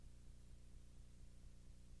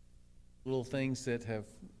little things that have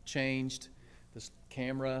changed. This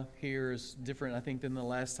camera here is different, I think, than the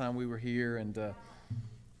last time we were here. And oh,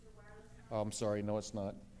 I'm sorry, no, it's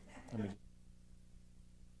not. Let me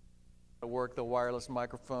work the wireless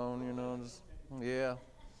microphone, yeah.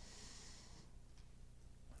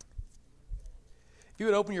 If you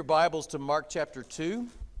would open your Bibles to Mark chapter 2.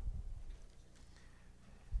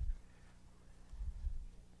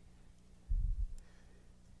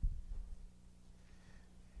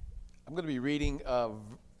 I'm going to be reading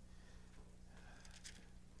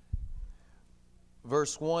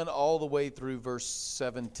verse 1 all the way through verse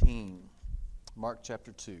 17. Mark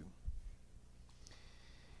chapter 2.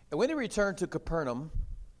 And when he returned to Capernaum,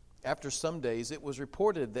 after some days, it was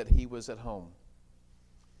reported that he was at home.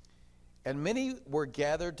 And many were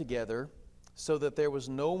gathered together, so that there was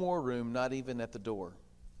no more room, not even at the door.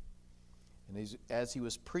 And as he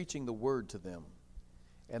was preaching the word to them,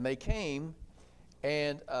 and they came,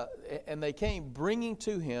 bringing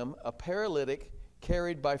to him a paralytic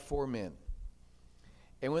carried by 4 men.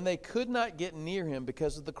 And when they could not get near him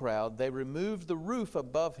because of the crowd, they removed the roof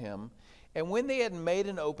above him. And when they had made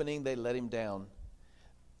an opening, they let him down.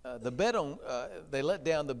 They let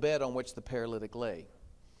down the bed on which the paralytic lay.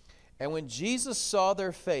 And when Jesus saw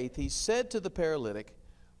their faith, he said to the paralytic,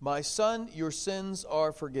 "My son, your sins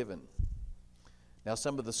are forgiven." Now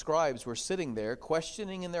some of the scribes were sitting there,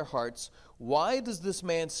 questioning in their hearts, "Why does this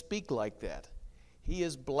man speak like that? He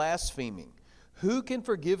is blaspheming. Who can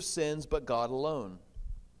forgive sins but God alone?"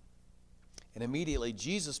 And immediately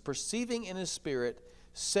Jesus, perceiving in his spirit,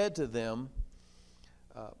 said to them,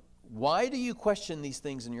 "Why do you question these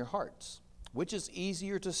things in your hearts? Which is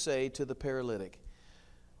easier to say to the paralytic,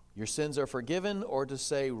 'Your sins are forgiven,' or to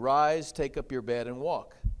say, 'Rise, take up your bed and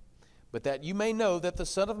walk'? But that you may know that the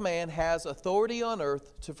Son of Man has authority on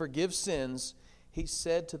earth to forgive sins," he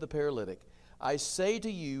said to the paralytic, "I say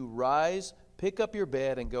to you, rise, pick up your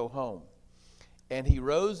bed and go home." And he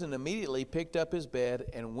rose and immediately picked up his bed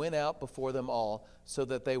and went out before them all, so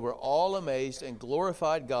that they were all amazed and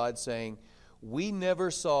glorified God, saying, "We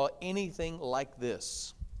never saw anything like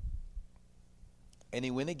this." And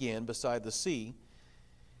he went again beside the sea,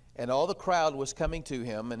 and all the crowd was coming to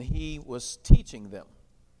him, and he was teaching them.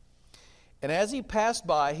 And as he passed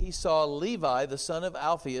by, he saw Levi, the son of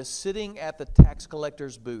Alphaeus, sitting at the tax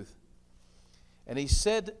collector's booth. And he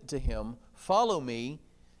said to him, "Follow me."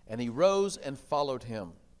 And he rose and followed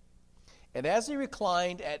him. And as he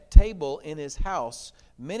reclined at table in his house,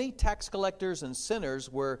 many tax collectors and sinners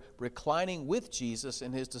were reclining with Jesus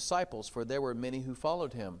and his disciples, for there were many who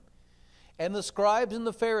followed him. And the scribes and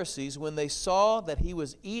the Pharisees, when they saw that he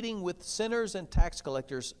was eating with sinners and tax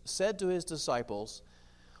collectors, said to his disciples,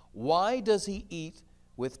 "Why does he eat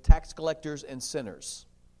with tax collectors and sinners?"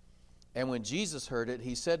 And when Jesus heard it,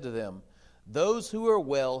 he said to them, "Those who are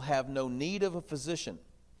well have no need of a physician,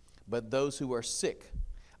 but those who are sick.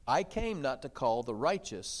 I came not to call the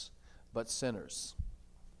righteous, but sinners."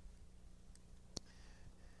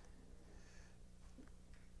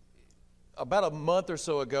 About a month or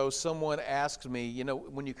so ago, someone asked me,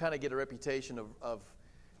 when you kind of get a reputation of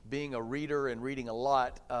being a reader and reading a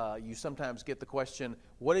lot, you sometimes get the question,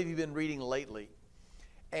 "What have you been reading lately?"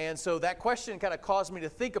 And so that question kind of caused me to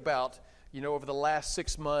think about, over the last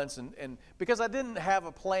 6 months, and because I didn't have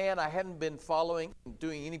a plan, I hadn't been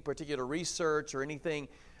doing any particular research or anything,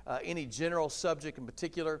 any general subject in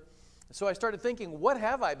particular. So I started thinking, what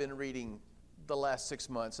have I been reading the last 6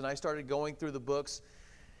 months? And I started going through the books,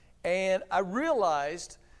 and I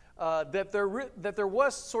realized that there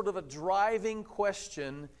was sort of a driving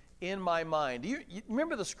question in my mind. You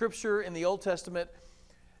remember the scripture in the Old Testament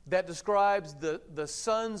that describes the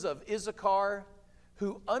sons of Issachar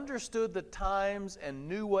who understood the times and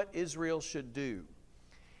knew what Israel should do?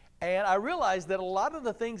 And I realized that a lot of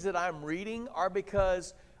the things that I'm reading are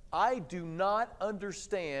because I do not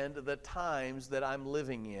understand the times that I'm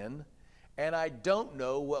living in, and I don't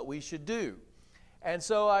know what we should do. And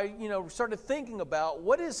so I, started thinking about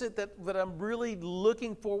what is it that I'm really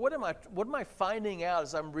looking for? What am I finding out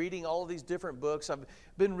as I'm reading all of these different books? I've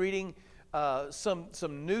been reading some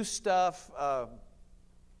new stuff.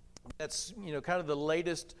 That's kind of the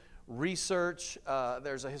latest research.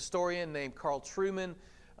 There's a historian named Carl Trueman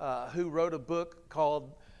who wrote a book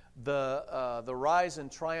called The Rise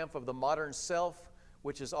and Triumph of the Modern Self,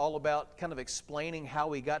 which is all about kind of explaining how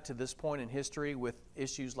we got to this point in history with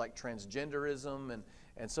issues like transgenderism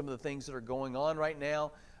and some of the things that are going on right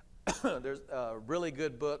now. There's a really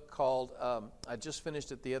good book called, I just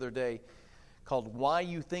finished it the other day, called Why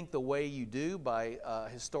You Think the Way You Do by a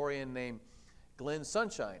historian named Glenn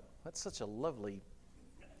Sunshine. That's such a lovely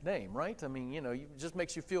name, right? I mean, it just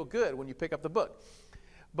makes you feel good when you pick up the book.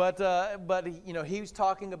 But he was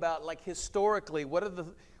talking about, like, historically, what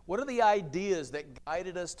are the ideas that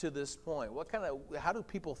guided us to this point? How do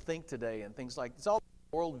people think today and things like, it's all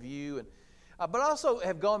worldview. And but I also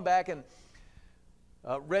have gone back and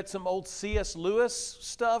read some old C.S. Lewis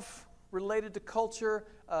stuff related to culture.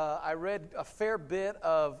 I read a fair bit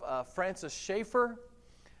of Francis Schaeffer,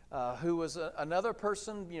 who was another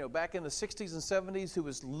person, back in the 60s and 70s, who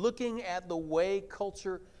was looking at the way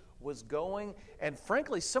culture was going. And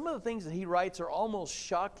frankly, some of the things that he writes are almost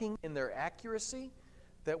shocking in their accuracy,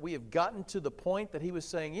 that we have gotten to the point that he was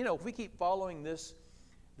saying, if we keep following this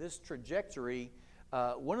trajectory,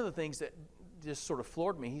 one of the things that just sort of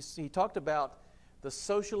floored me, he talked about the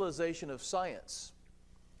socialization of science.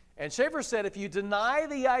 And Schaeffer said, if you deny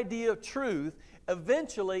the idea of truth,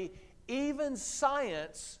 eventually even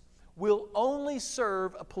science will only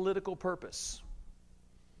serve a political purpose.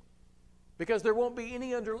 Because there won't be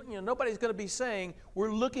any nobody's going to be saying,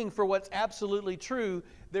 we're looking for what's absolutely true.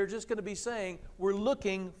 They're just going to be saying, we're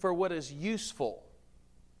looking for what is useful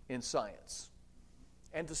in science.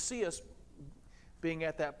 And to see us being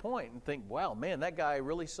at that point and think, wow, man, that guy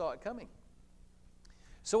really saw it coming.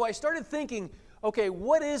 So I started thinking, okay,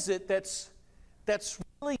 what is it that's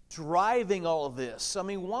really driving all of this? I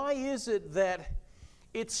mean, why is it that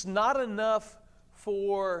it's not enough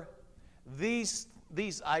for these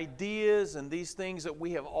ideas and these things that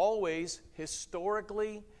we have always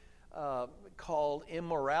historically called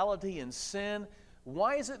immorality and sin?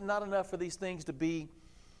 Why is it not enough for these things to be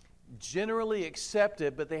generally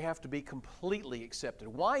accepted, but they have to be completely accepted?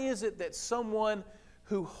 Why is it that someone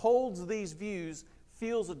who holds these views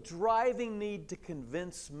feels a driving need to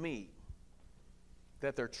convince me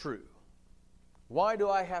that they're true? Why do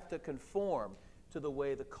I have to conform to the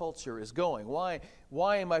way the culture is going? Why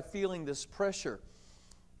am I feeling this pressure?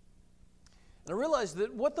 And I realized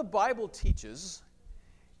that what the Bible teaches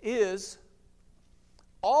is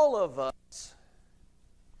all of us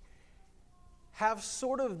have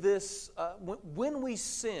sort of this, when we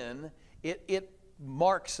sin, it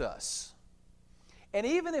marks us. And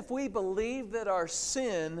even if we believe that our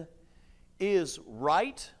sin is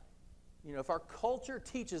right, if our culture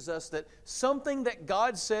teaches us that something that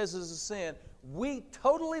God says is a sin, we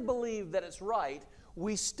totally believe that it's right,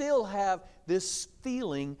 we still have this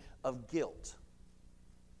feeling of guilt.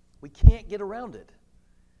 We can't get around it.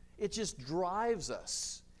 It just drives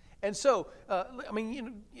us. And so,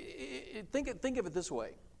 think of it this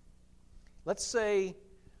way. Let's say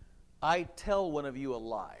I tell one of you a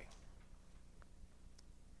lie.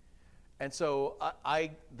 And so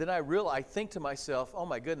I think to myself, oh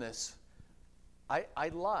my goodness, I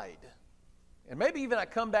lied. And maybe even I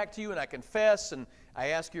come back to you and I confess and I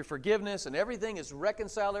ask your forgiveness and everything is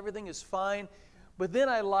reconciled, everything is fine, but then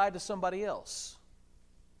I lied to somebody else.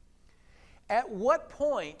 At what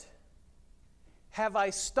point have I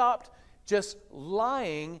stopped just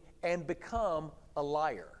lying and become a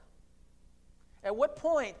liar? At what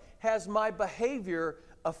point has my behavior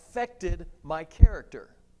affected my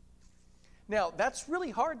character? Now, that's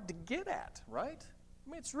really hard to get at, right? I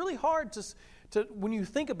mean, it's really hard to when you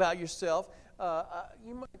think about yourself,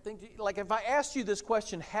 you might think, like if I asked you this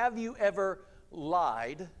question, have you ever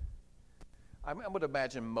lied? I would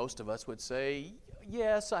imagine most of us would say,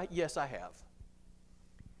 yes, I have.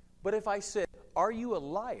 But if I said, are you a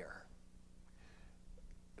liar?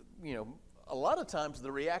 A lot of times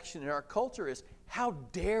the reaction in our culture is, how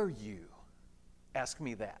dare you ask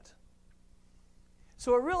me that?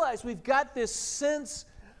 So I realize we've got this sense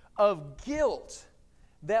of guilt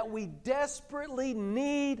that we desperately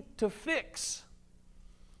need to fix.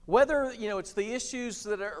 Whether, it's the issues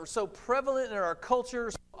that are so prevalent in our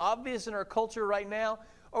culture, so obvious in our culture right now,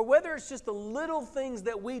 or whether it's just the little things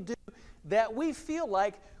that we do that we feel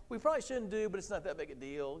like we probably shouldn't do, but it's not that big a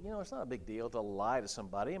deal. It's not a big deal to lie to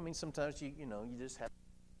somebody. I mean, sometimes you just have,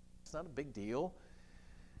 it's not a big deal.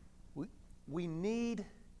 We need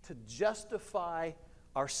to justify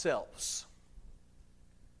ourselves.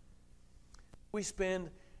 We spend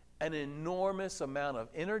an enormous amount of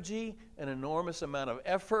energy, an enormous amount of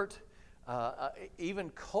effort, even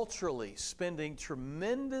culturally spending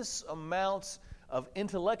tremendous amounts of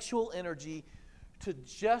intellectual energy to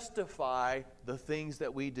justify the things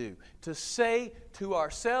that we do, to say to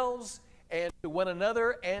ourselves and to one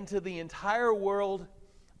another and to the entire world,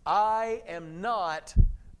 I am not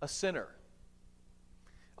a sinner.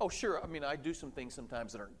 Oh, sure, I do some things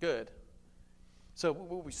sometimes that aren't good. So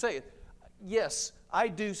when we say it, yes, I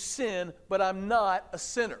do sin, but I'm not a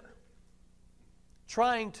sinner.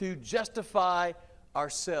 Trying to justify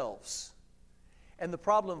ourselves. And the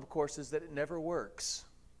problem, of course, is that it never works.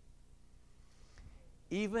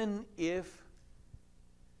 Even if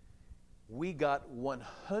we got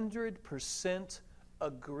 100%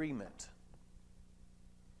 agreement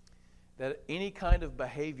that any kind of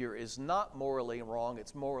behavior is not morally wrong,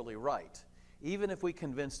 it's morally right. Even if we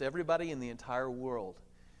convinced everybody in the entire world,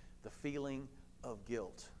 the feeling of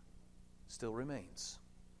guilt still remains.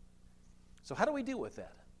 So how do we deal with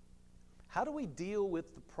that? How do we deal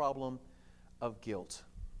with the problem of guilt?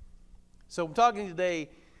 So I'm talking today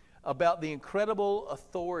about the incredible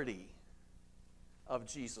authority of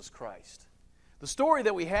Jesus Christ. The story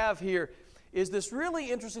that we have here is this really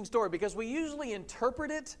interesting story because we usually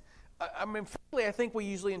interpret it, frankly, I think we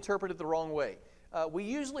usually interpret it the wrong way. We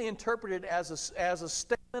usually interpret it as a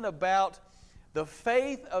statement about the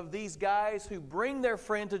faith of these guys who bring their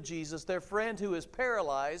friend to Jesus, their friend who is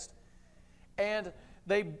paralyzed, and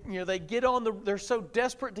they get on they're so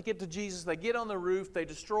desperate to get to Jesus, they get on the roof, they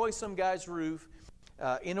destroy some guy's roof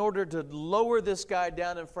in order to lower this guy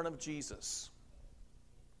down in front of Jesus.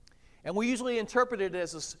 And we usually interpret it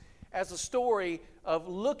as a story of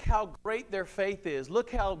look how great their faith is,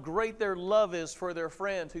 look how great their love is for their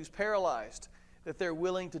friend who's paralyzed, that they're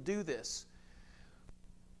willing to do this.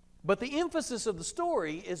 But the emphasis of the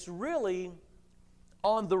story is really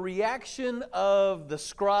on the reaction of the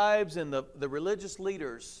scribes and the religious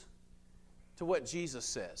leaders to what Jesus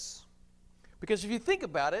says. Because if you think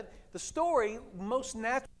about it, the story most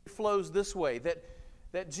naturally flows this way,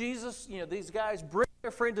 that Jesus, these guys bring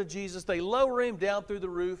their friend to Jesus, they lower him down through the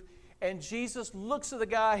roof, and Jesus looks at the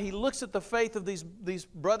guy, he looks at the faith of these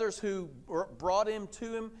brothers who brought him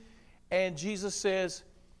to him, and Jesus says,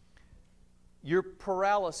 your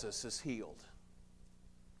paralysis is healed.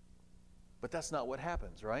 But that's not what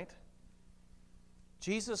happens, right?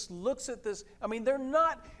 Jesus looks at this.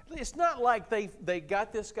 It's not like they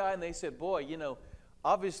got this guy and they said, boy,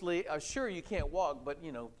 obviously, sure you can't walk, but,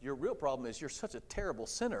 your real problem is you're such a terrible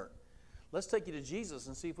sinner. Let's take you to Jesus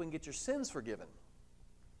and see if we can get your sins forgiven.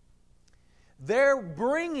 They're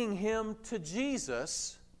bringing him to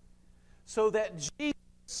Jesus so that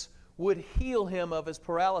Jesus would heal him of his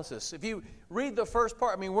paralysis. If you read the first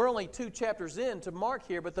part, we're only 2 chapters into Mark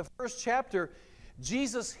here, but the first chapter,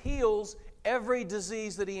 Jesus heals every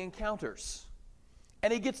disease that he encounters.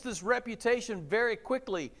 And he gets this reputation very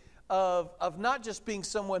quickly of not just being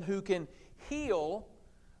someone who can heal,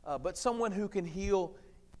 but someone who can heal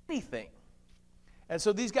anything. And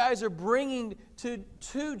so these guys are bringing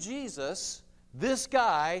to Jesus this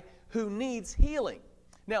guy who needs healing.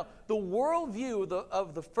 Now, the worldview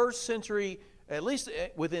of the first century, at least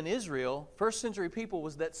within Israel, first century people,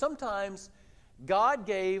 was that sometimes God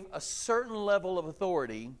gave a certain level of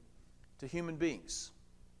authority to human beings.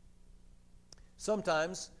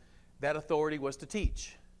 Sometimes that authority was to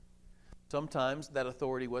teach. Sometimes that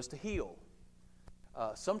authority was to heal.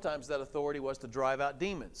 Sometimes that authority was to drive out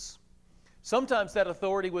demons. Sometimes that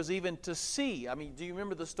authority was even to see. Do you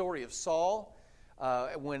remember the story of Saul?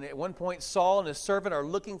 When at one point Saul and his servant are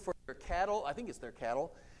looking for their cattle, I think it's their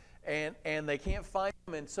cattle, and they can't find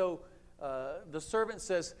them. And so the servant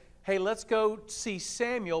says, hey, let's go see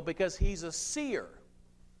Samuel because he's a seer.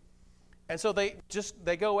 And so they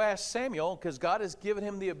go ask Samuel because God has given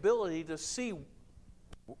him the ability to see,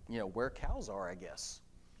 where cows are, I guess.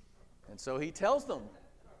 And so he tells them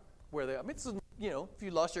where they are. If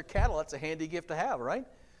you lost your cattle, that's a handy gift to have, right?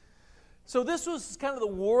 So this was kind of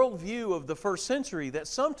the worldview of the first century, that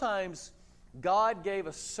sometimes God gave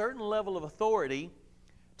a certain level of authority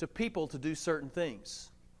to people to do certain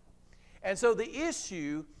things. And so the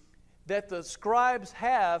issue that the scribes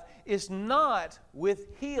have is not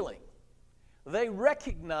with healing. They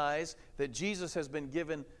recognize that Jesus has been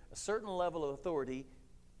given a certain level of authority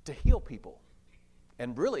to heal people,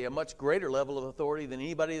 and really a much greater level of authority than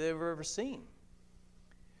anybody they've ever seen.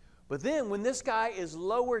 But then when this guy is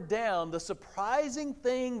lowered down, the surprising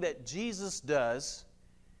thing that Jesus does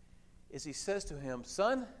is he says to him,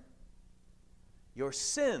 son, your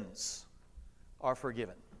sins are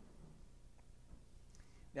forgiven.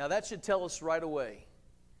 Now that should tell us right away.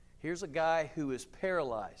 Here's a guy who is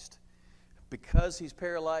paralyzed. Because he's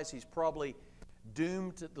paralyzed, he's probably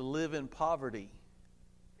doomed to live in poverty.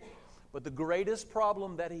 But the greatest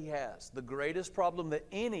problem that he has, the greatest problem that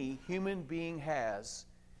any human being has,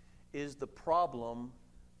 is the problem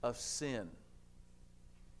of sin.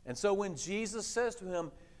 And so when Jesus says to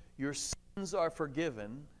him, your sins are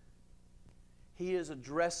forgiven, he is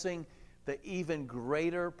addressing the even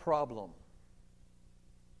greater problem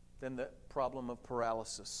than the problem of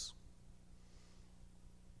paralysis.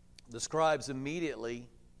 The scribes immediately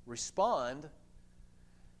respond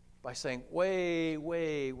by saying, wait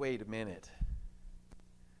a minute.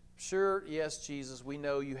 Sure, yes, Jesus, we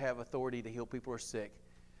know you have authority to heal people who are sick,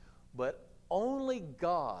 but only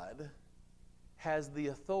God has the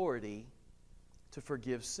authority to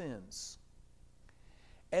forgive sins.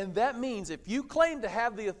 And that means if you claim to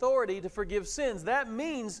have the authority to forgive sins, that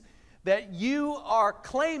means that you are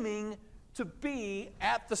claiming to be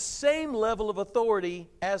at the same level of authority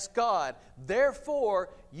as God. Therefore,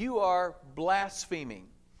 you are blaspheming.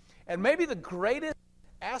 And maybe the greatest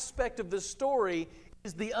aspect of this story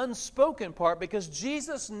is the unspoken part, because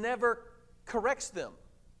Jesus never corrects them.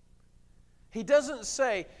 He doesn't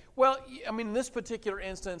say, well, I mean, in this particular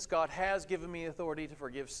instance, God has given me authority to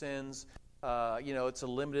forgive sins. It's a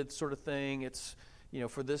limited sort of thing. It's,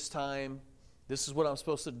 for this time, this is what I'm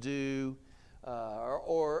supposed to do.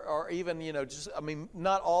 Or even,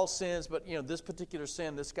 not all sins, but, this particular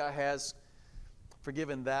sin, this guy has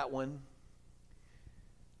forgiven that one.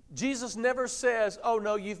 Jesus never says, oh,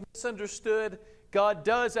 no, you've misunderstood. God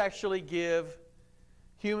does actually give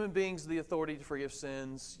human beings the authority to forgive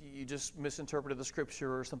sins. You just misinterpreted the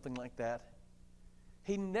Scripture or something like that.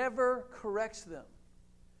 He never corrects them.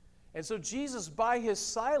 And so Jesus, by His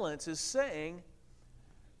silence, is saying,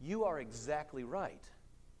 you are exactly right.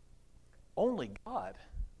 Only God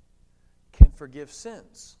can forgive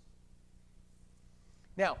sins.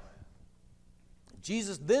 Now,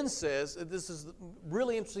 Jesus then says, this is the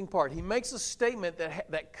really interesting part, He makes a statement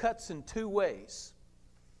that cuts in two ways.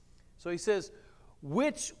 So He says,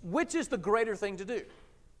 which is the greater thing to do?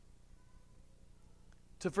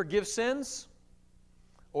 To forgive sins,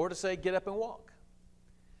 or to say, get up and walk?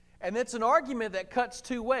 And it's an argument that cuts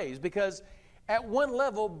two ways, because at one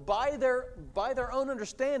level, by their own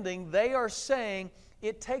understanding, they are saying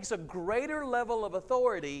it takes a greater level of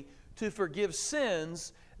authority to forgive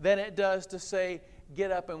sins than it does to say,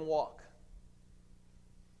 get up and walk.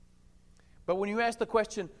 But when you ask the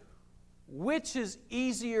question, which is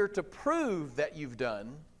easier to prove that you've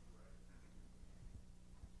done,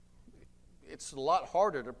 it's a lot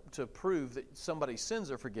harder to prove that somebody's sins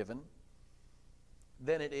are forgiven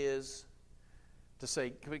than it is to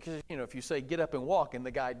say, because, if you say get up and walk and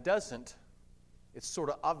the guy doesn't, it's sort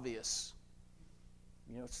of obvious.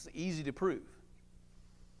 It's easy to prove.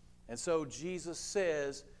 And so Jesus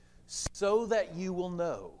says, so that you will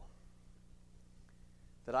know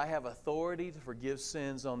that I have authority to forgive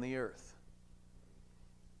sins on the earth.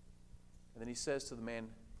 And then He says to the man,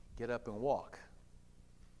 get up and walk.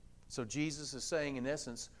 So Jesus is saying, in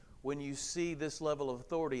essence, when you see this level of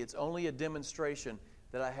authority, it's only a demonstration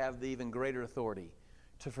that I have the even greater authority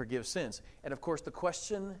to forgive sins. And of course, the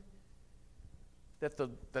question that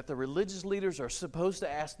the religious leaders are supposed to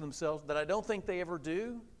ask themselves, that I don't think they ever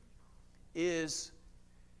do, is,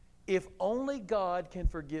 if only God can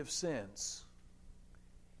forgive sins,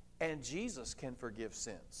 and Jesus can forgive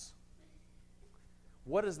sins,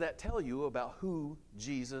 what does that tell you about who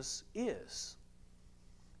Jesus is?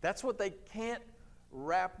 That's what they can't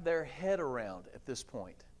wrap their head around at this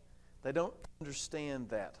point. They don't understand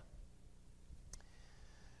that.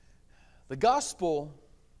 The gospel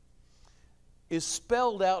is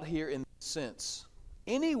spelled out here in this sense.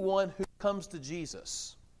 Anyone who comes to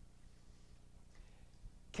Jesus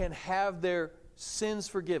can have their sins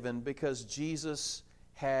forgiven because Jesus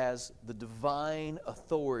has the divine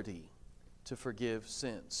authority to forgive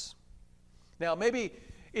sins. Now, maybe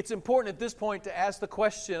it's important at this point to ask the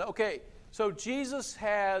question, okay, so Jesus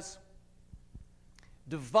has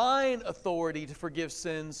divine authority to forgive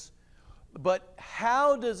sins, but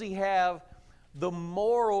how does He have the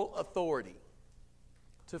moral authority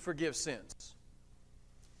to forgive sins?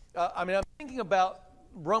 I'm thinking about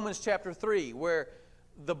Romans chapter 3, where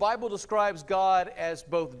the Bible describes God as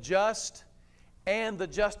both just and the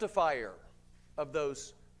justifier of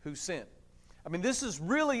those who sin. This is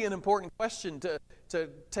really an important question to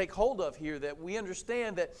take hold of here, that we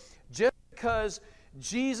understand that just because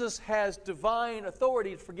Jesus has divine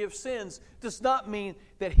authority to forgive sins does not mean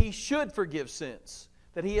that He should forgive sins,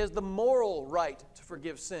 that He has the moral right to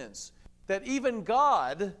forgive sins, that even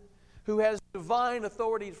God, who has divine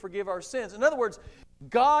authority to forgive our sins. In other words,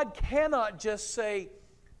 God cannot just say,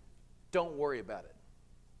 don't worry about it.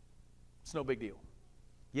 It's no big deal.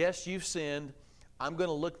 Yes, you've sinned. I'm going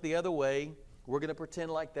to look the other way. We're going to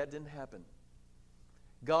pretend like that didn't happen.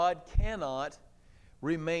 God cannot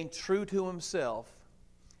remain true to Himself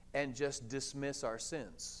and just dismiss our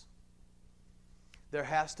sins. There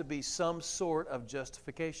has to be some sort of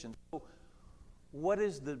justification. So what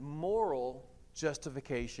is the moral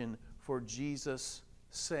justification for Jesus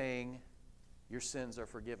saying your sins are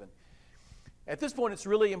forgiven? At this point, it's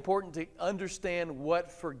really important to understand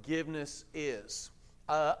what forgiveness is.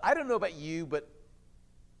 I don't know about you, but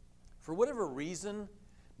for whatever reason,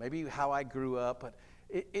 maybe how I grew up, but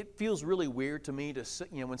it feels really weird to me to,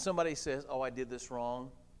 when somebody says, oh, I did this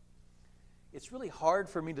wrong, it's really hard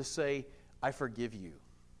for me to say, I forgive you.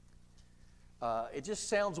 It just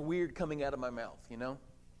sounds weird coming out of my mouth, you know?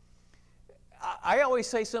 I always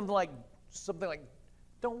say something like,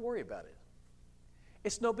 don't worry about it.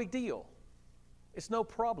 It's no big deal. It's no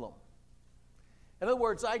problem. In other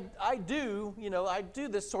words, I do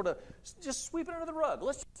this sort of, just sweep it under the rug.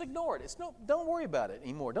 Let's just ignore it. Don't worry about it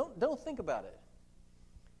anymore. Don't think about it.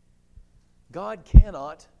 God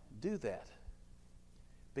cannot do that.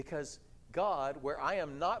 Because God, where I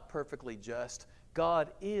am not perfectly just,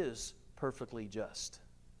 God is perfectly just.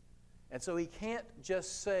 And so He can't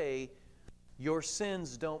just say, your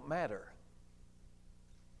sins don't matter.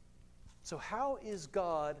 So how is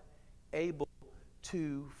God able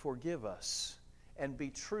to forgive us and be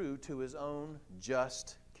true to His own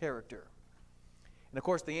just character? And of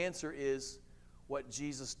course, the answer is what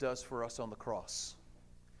Jesus does for us on the cross.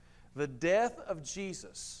 The death of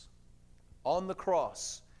Jesus on the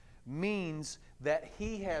cross means that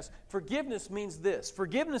He has... Forgiveness means this.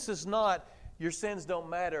 Forgiveness is not, your sins don't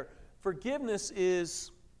matter. Forgiveness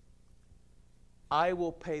is, I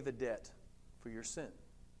will pay the debt for your sin.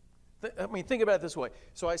 Think about it this way.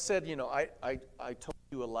 So I said, I told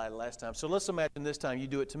you a lie last time. So let's imagine this time you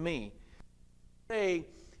do it to me. Say,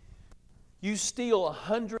 you steal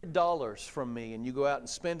 $100 from me and you go out and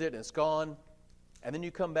spend it and it's gone. And then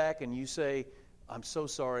you come back and you say, I'm so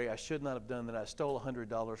sorry, I should not have done that. I stole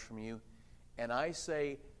 $100 from you. And I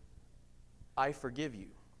say, I forgive you.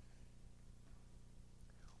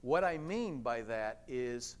 What I mean by that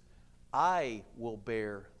is, I will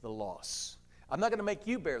bear the loss. I'm not going to make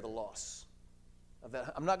you bear the loss of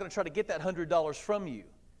that. I'm not going to try to get that $100 from you.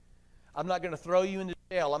 I'm not going to throw you into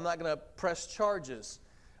jail. I'm not going to press charges.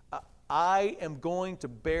 I am going to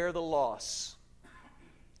bear the loss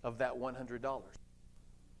of that $100.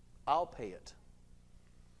 I'll pay it.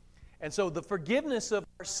 And so the forgiveness of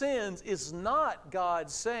our sins is not God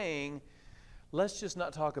saying, let's just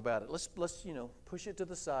not talk about it. Let's push it to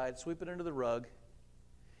the side, sweep it under the rug.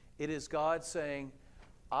 It is God saying,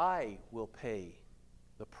 I will pay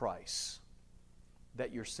the price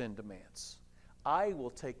that your sin demands. I will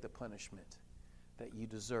take the punishment that you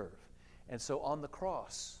deserve. And so on the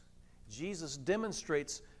cross, Jesus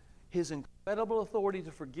demonstrates His incredible authority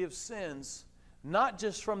to forgive sins, not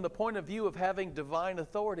just from the point of view of having divine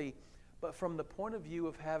authority, but from the point of view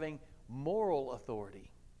of having moral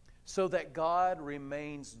authority, so that God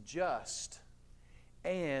remains just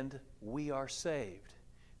and we are saved.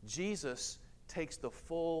 Jesus takes the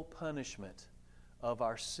full punishment of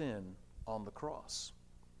our sin on the cross.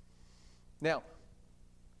 Now,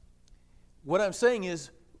 what I'm saying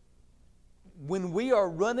is, when we are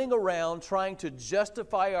running around trying to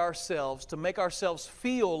justify ourselves, to make ourselves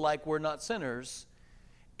feel like we're not sinners,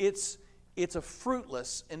 it's a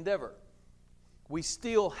fruitless endeavor. We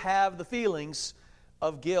still have the feelings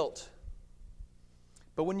of guilt.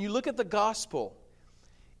 But when you look at the gospel,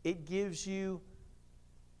 it gives you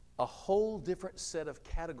a whole different set of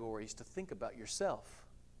categories to think about yourself.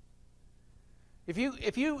 If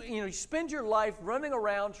you spend your life running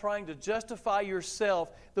around trying to justify yourself,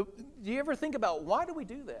 do you ever think about, why do we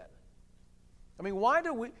do that? Why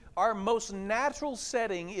do we? Our most natural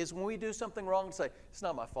setting is when we do something wrong to say, it's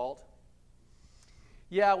not my fault.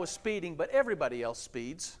 Yeah, I was speeding, but everybody else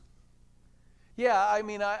speeds. Yeah,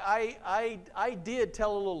 I did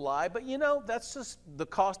tell a little lie, but that's just the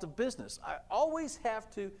cost of business. I always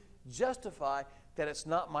have to justify that it's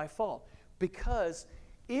not my fault. Because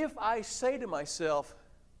if I say to myself,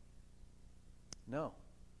 no,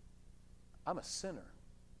 I'm a sinner.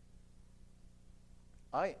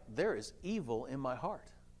 There is evil in my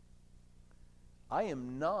heart. I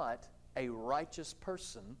am not a righteous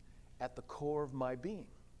person at the core of my being.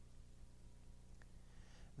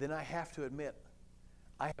 Then I have to admit,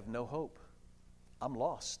 I have no hope. I'm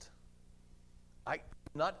lost. I'm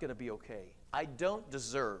not going to be okay. I don't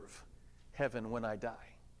deserve heaven when I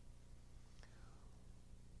die.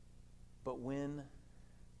 But when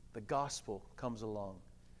the gospel comes along,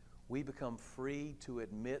 we become free to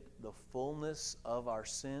admit the fullness of our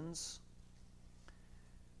sins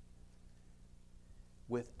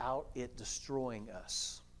without it destroying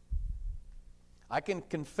us. I can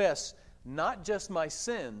confess not just my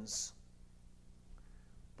sins,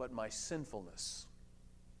 but my sinfulness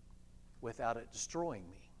without it destroying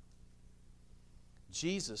me.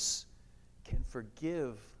 Jesus can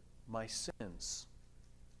forgive my sins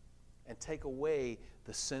and take away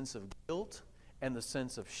the sense of guilt and the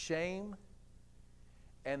sense of shame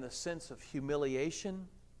and the sense of humiliation,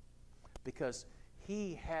 because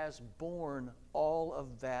He has borne all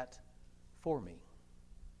of that for me.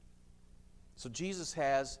 So Jesus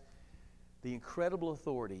has the incredible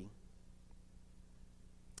authority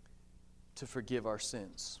to forgive our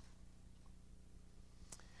sins.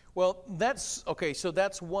 Well, that's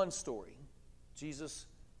one story. Jesus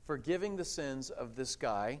forgiving the sins of this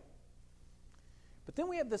guy. But then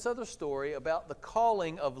we have this other story about the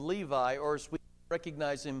calling of Levi, or as we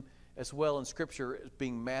recognize him as well in Scripture as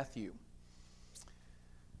being Matthew.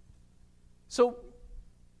 So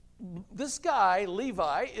this guy,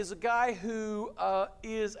 Levi, is a guy who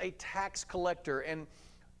is a tax collector. And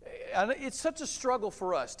it's such a struggle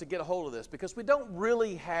for us to get a hold of this because we don't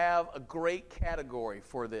really have a great category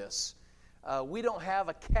for this. We don't have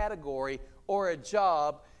a category or a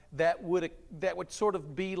job that would sort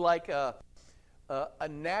of be like a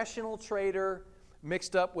national traitor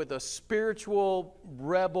mixed up with a spiritual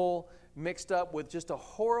rebel mixed up with just a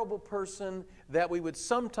horrible person that we would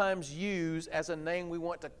sometimes use as a name we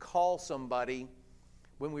want to call somebody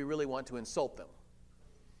when we really want to insult them.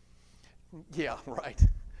 Yeah, right.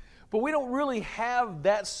 But we don't really have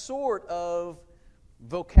that sort of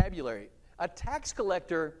vocabulary. A tax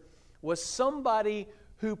collector was somebody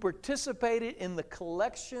who participated in the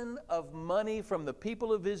collection of money from the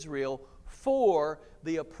people of Israel for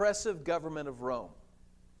the oppressive government of Rome.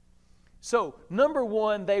 So, number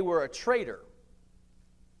one, they were a traitor.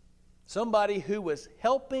 Somebody who was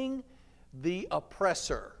helping the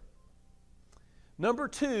oppressor. Number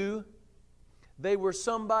two, they were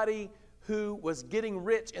somebody who was getting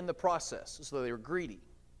rich in the process, so they were greedy.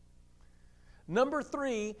 Number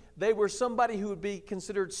three, they were somebody who would be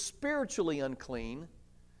considered spiritually unclean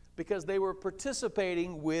because they were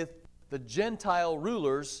participating with the Gentile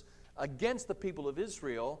rulers against the people of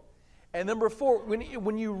Israel. And number four,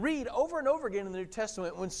 when you read over and over again in the New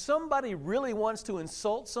Testament, when somebody really wants to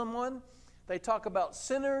insult someone, they talk about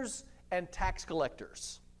sinners and tax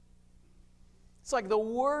collectors. It's like the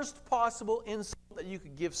worst possible insult that you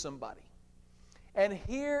could give somebody. And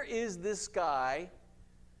here is this guy,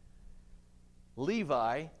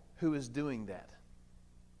 Levi, who is doing that.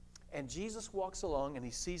 And Jesus walks along and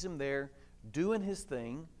he sees him there doing his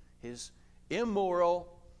thing, his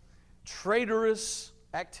immoral, traitorous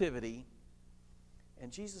activity.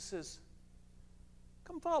 And Jesus says,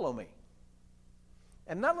 "Come follow me."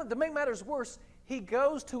 And not only, to make matters worse, he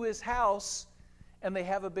goes to his house and they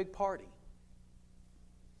have a big party.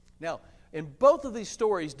 Now, in both of these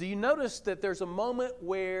stories, do you notice that there's a moment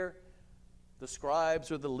where the scribes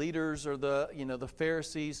or the leaders or the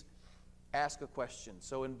Pharisees ask a question?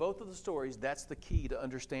 So in both of the stories, that's the key to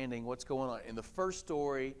understanding what's going on. In the first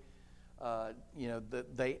story,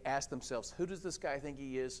 they ask themselves, who does this guy think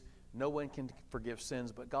he is? No one can forgive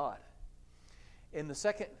sins but God. In the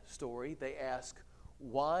second story, they ask,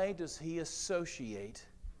 why does he associate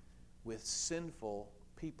with sinful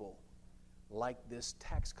people like this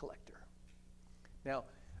tax collector? Now,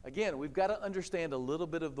 again, we've got to understand a little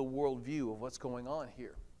bit of the worldview of what's going on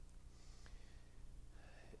here.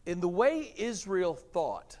 In the way Israel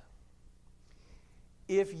thought,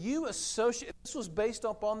 if you associate, this was based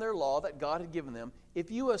upon their law that God had given them,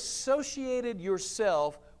 if you associated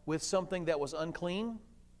yourself with something that was unclean,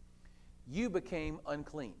 you became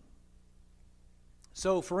unclean.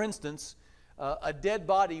 So, for instance, a dead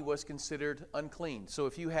body was considered unclean. So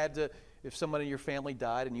if someone in your family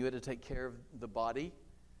died and you had to take care of the body,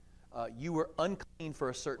 you were unclean for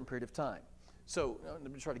a certain period of time. So,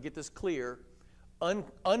 let me try to get this clear.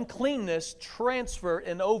 Uncleanness transferred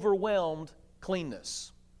and overwhelmed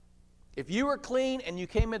cleanness. If you were clean and you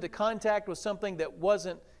came into contact with something that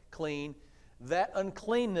wasn't clean, that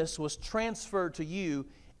uncleanness was transferred to you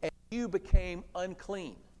and you became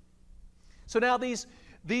unclean. So now these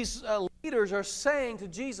leaders are saying to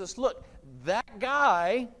Jesus, look, that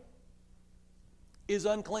guy is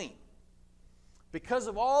unclean. Because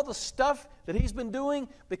of all the stuff that he's been doing,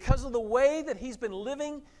 because of the way that he's been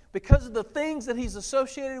living, because of the things that he's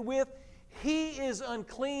associated with, he is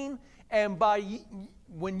unclean. And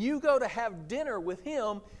when you go to have dinner with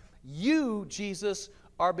him, you, Jesus,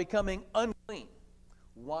 are becoming unclean.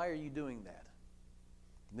 Why are you doing that?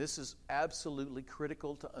 This is absolutely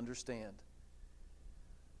critical to understand.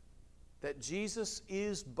 That Jesus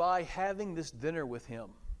is, by having this dinner with him,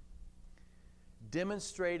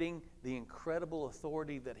 demonstrating the incredible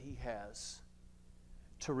authority that he has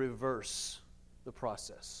to reverse the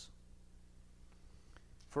process.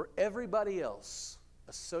 For everybody else,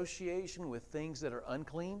 association with things that are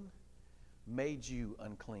unclean made you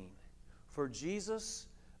unclean. For Jesus,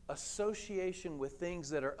 association with things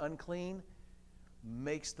that are unclean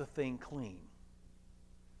makes the thing clean.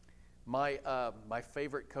 My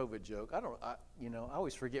favorite COVID joke, I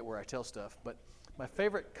always forget where I tell stuff, but my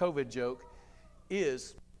favorite COVID joke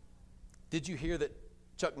is, did you hear that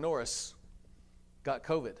Chuck Norris got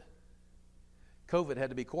COVID? COVID had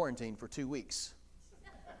to be quarantined for 2 weeks.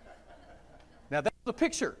 Now that's the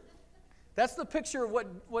picture. That's the picture of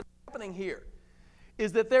what's happening here.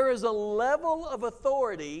 Is that there is a level of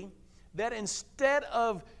authority that instead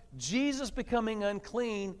of Jesus becoming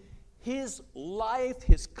unclean, his life,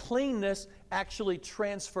 his cleanness actually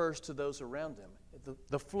transfers to those around him.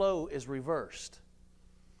 The flow is reversed.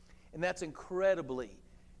 And that's incredibly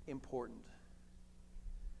important.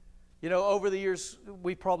 You know, over the years,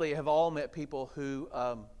 we probably have all met people who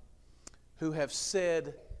have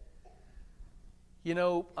said, you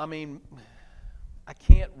know, I mean, I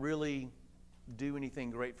can't really do anything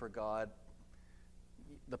great for God.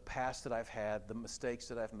 The past that I've had, the mistakes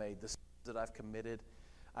that I've made, the sins that I've committed,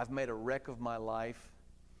 I've made a wreck of my life.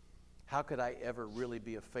 How could I ever really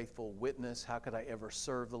be a faithful witness? How could I ever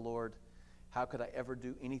serve the Lord? How could I ever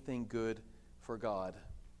do anything good for God?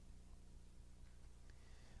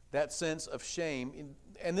 That sense of shame,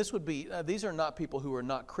 and this would be, these are not people who are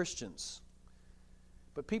not Christians,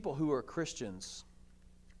 but people who are Christians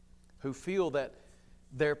who feel that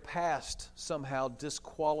their past somehow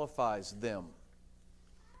disqualifies them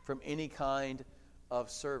from any kind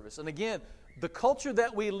of service. And again, the culture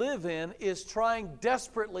that we live in is trying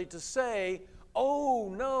desperately to say,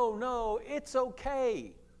 oh, no, it's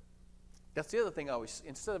okay. That's the other thing I always,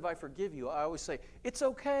 instead of I forgive you, I always say, it's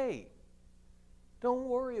okay. Don't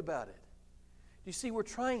worry about it. You see, we're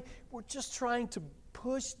just trying to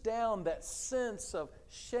push down that sense of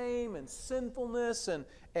shame and sinfulness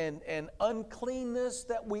and uncleanness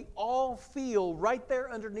that we all feel right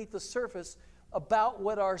there underneath the surface about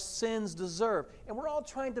what our sins deserve. And we're all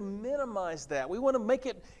trying to minimize that. We want to make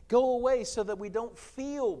it go away so that we don't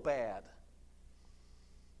feel bad.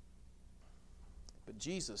 But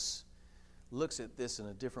Jesus looks at this in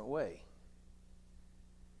a different way.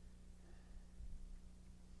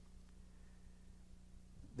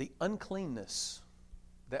 The uncleanness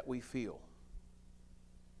that we feel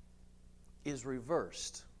is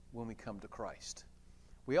reversed when we come to Christ.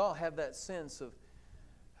 We all have that sense of,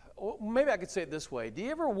 maybe I could say it this way. Do you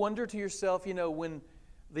ever wonder to yourself, you know, when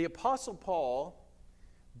the Apostle Paul,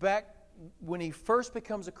 back when he first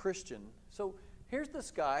becomes a Christian, so here's this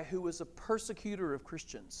guy who was a persecutor of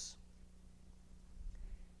Christians.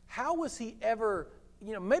 How was he ever,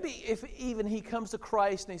 you know, maybe if even he comes to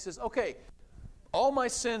Christ and he says, okay, all my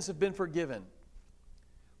sins have been forgiven,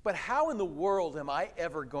 but how in the world am I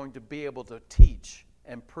ever going to be able to teach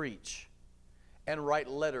and preach and write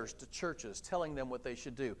letters to churches telling them what they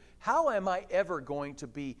should do? How am I ever going to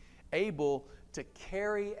be able to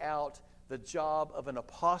carry out the job of an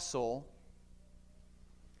apostle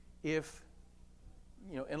if,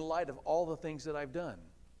 you know, in light of all the things that I've done?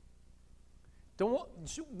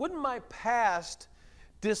 Wouldn't my past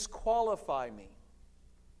disqualify me?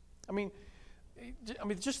 I mean,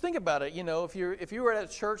 just think about it. You know, if you were at a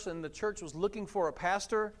church and the church was looking for a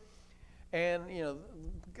pastor, and you know,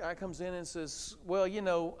 the guy comes in and says, "Well, you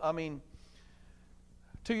know, I mean,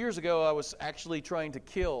 2 years ago I was actually trying to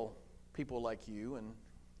kill people like you, and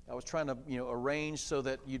I was trying to, you know, arrange so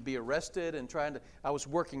that you'd be arrested, and I was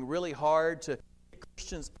working really hard to get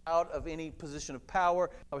Christians out of any position of power.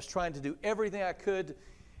 I was trying to do everything I could."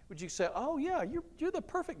 Would you say, "Oh yeah, you're the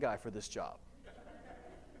perfect guy for this job"?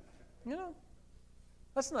 You know?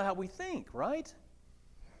 That's not how we think, right?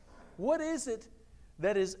 What is it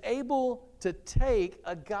that is able to take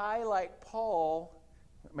a guy like Paul,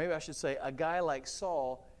 maybe I should say a guy like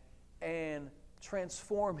Saul, and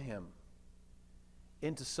transform him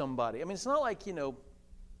into somebody? I mean, it's not like, you know,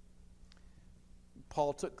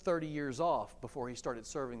 Paul took 30 years off before he started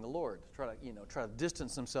serving the Lord to try to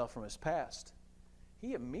distance himself from his past.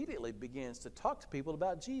 He immediately begins to talk to people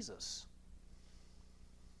about Jesus.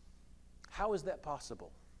 How is that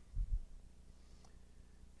possible?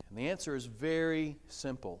 And the answer is very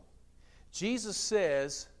simple. Jesus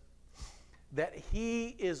says that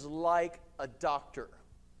he is like a doctor.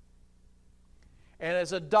 And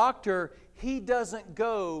as a doctor, he doesn't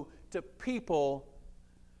go to people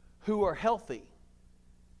who are healthy.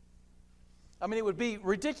 I mean, it would be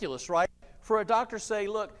ridiculous, right? For a doctor to say,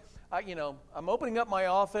 "Look, I'm opening up my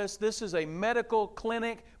office. This is a medical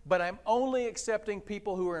clinic, but I'm only accepting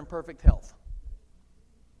people who are in perfect health."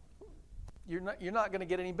 You're not going to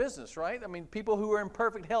get any business, right? I mean, people who are in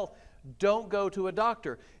perfect health don't go to a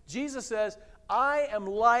doctor. Jesus says, "I am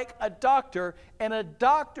like a doctor, and a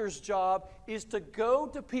doctor's job is to go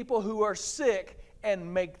to people who are sick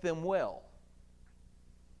and make them well."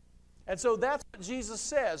 And so that's what Jesus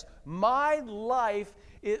says. My life,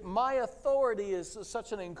 my authority is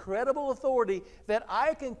such an incredible authority that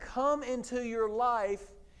I can come into your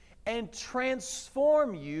life and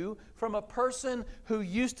transform you from a person who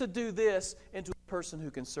used to do this into a person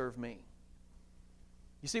who can serve me.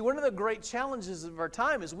 You see, one of the great challenges of our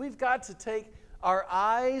time is we've got to take our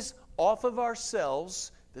eyes off of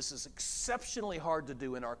ourselves. This is exceptionally hard to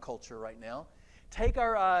do in our culture right now. Take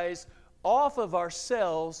our eyes off of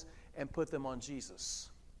ourselves and put them on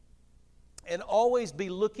Jesus. And always be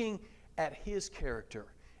looking at His character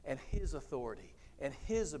and His authority and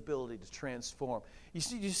His ability to transform.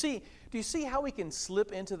 Do you see how we can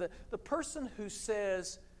slip into the person who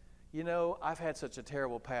says, you know, I've had such a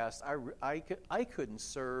terrible past. I couldn't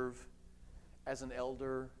serve as an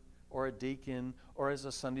elder or a deacon or as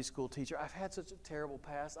a Sunday school teacher. I've had such a terrible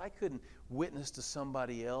past. I couldn't witness to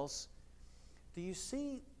somebody else. Do you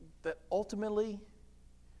see that ultimately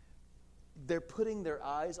they're putting their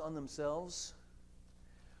eyes on themselves?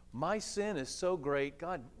 My sin is so great.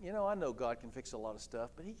 God, you know, I know God can fix a lot of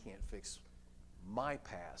stuff, but He can't fix my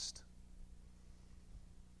past.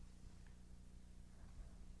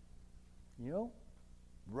 You know,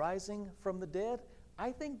 rising from the dead,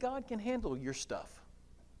 I think God can handle your stuff.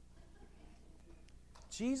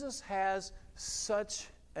 Jesus has such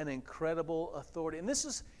an incredible authority. And this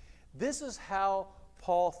is how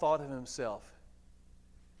Paul thought of himself.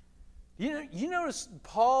 You notice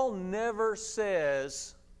Paul never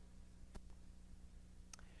says,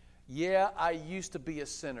 yeah, I used to be a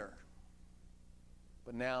sinner,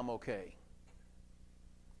 but now I'm okay.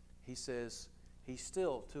 He says he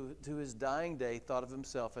still, to his dying day, thought of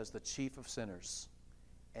himself as the chief of sinners,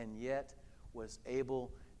 and yet was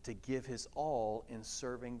able to give his all in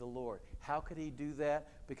serving the Lord. How could he do that?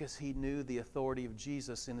 Because he knew the authority of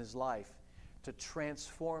Jesus in his life to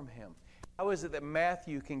transform him. How is it that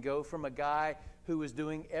Matthew can go from a guy who was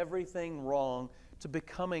doing everything wrong to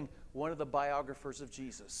becoming one of the biographers of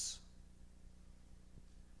Jesus?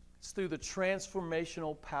 It's through the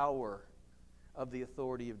transformational power of the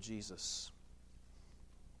authority of Jesus.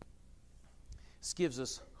 This gives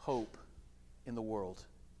us hope in the world.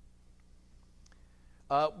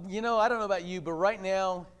 You know, I don't know about you, but right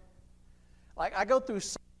now, like I go through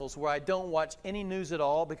cycles where I don't watch any news at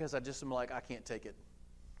all because I just am like, I can't take it.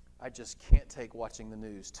 I just can't take watching the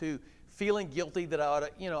news. To feeling guilty that I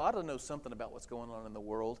ought to know something about what's going on in the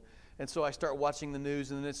world. And so I start watching the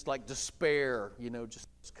news, and it's like despair, just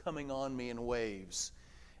coming on me in waves.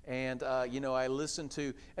 And, I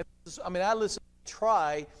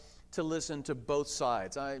try to listen to both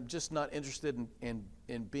sides. I'm just not interested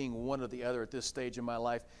in being one or the other at this stage in my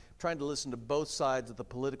life. I'm trying to listen to both sides of the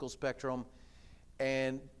political spectrum,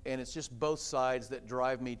 and it's just both sides that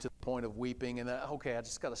drive me to the point of weeping. And I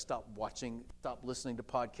just got to stop watching, stop listening to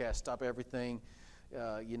podcasts, stop everything.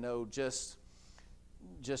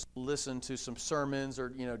 Just listen to some sermons, or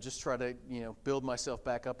just try to build myself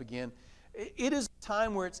back up again. It is a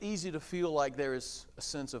time where it's easy to feel like there is a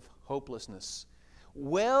sense of hopelessness.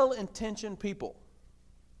 Well-intentioned people,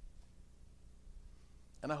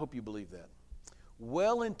 and I hope you believe that,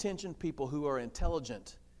 well-intentioned people who are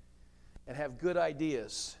intelligent and have good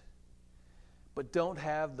ideas, but don't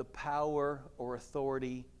have the power or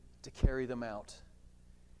authority to carry them out.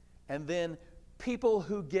 And then people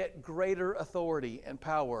who get greater authority and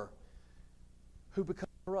power who become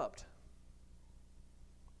corrupt.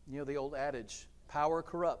 The old adage, power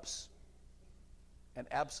corrupts, and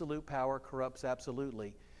absolute power corrupts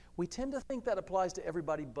absolutely. We tend to think that applies to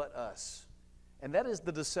everybody but us. And that is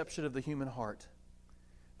the deception of the human heart.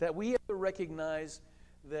 That we have to recognize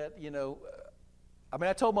that,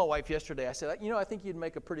 I told my wife yesterday, I said, I think you'd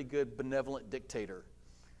make a pretty good benevolent dictator.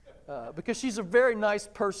 Because she's a very nice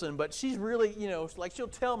person, but she's really, she'll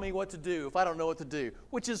tell me what to do if I don't know what to do,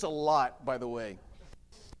 which is a lot, by the way.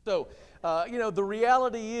 So, the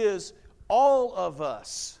reality is all of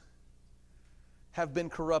us have been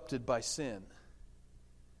corrupted by sin.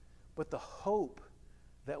 But the hope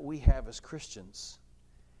that we have as Christians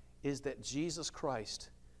is that Jesus Christ,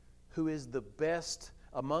 who is the best,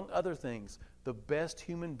 among other things, the best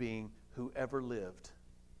human being who ever lived,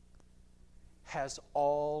 has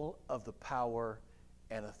all of the power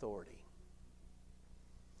and authority.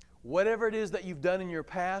 Whatever it is that you've done in your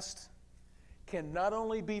past can not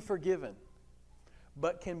only be forgiven,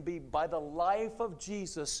 but can be, by the life of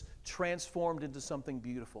Jesus, transformed into something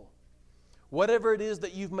beautiful. Whatever it is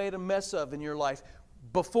that you've made a mess of in your life,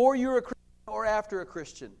 before you're a Christian or after a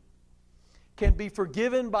Christian, can be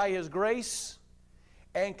forgiven by His grace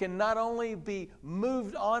and can not only be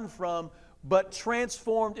moved on from, but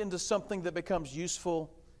transformed into something that becomes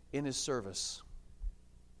useful in His service.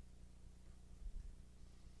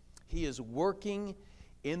 He is working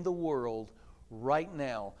in the world right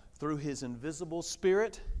now through His invisible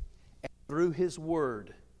Spirit and through His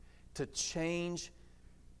Word. to change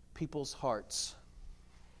people's hearts.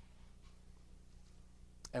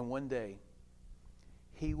 And one day,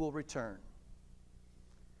 He will return.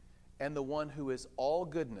 And the one who is all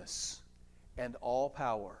goodness and all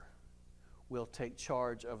power will take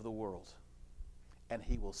charge of the world. And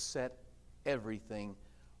He will set everything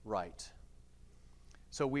right.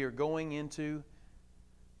 So we are going into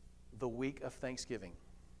the week of Thanksgiving.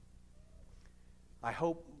 I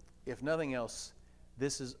hope, if nothing else,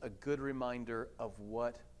 this is a good reminder of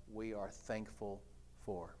what we are thankful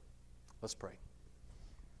for. Let's pray.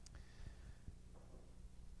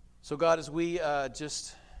 So God, as we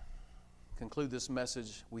just conclude this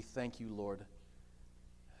message, we thank you, Lord,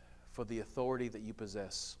 for the authority that you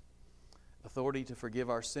possess. Authority to forgive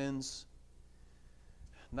our sins,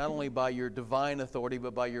 not only by your divine authority,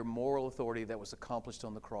 but by your moral authority that was accomplished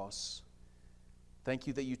on the cross. Thank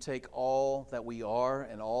you that you take all that we are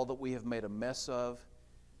and all that we have made a mess of,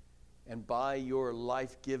 and by your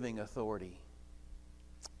life-giving authority,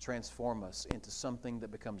 transform us into something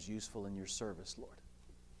that becomes useful in your service, Lord.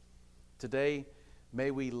 Today,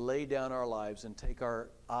 may we lay down our lives and take our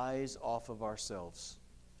eyes off of ourselves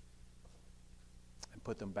and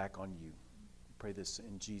put them back on you. We pray this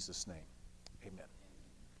in Jesus' name. Amen.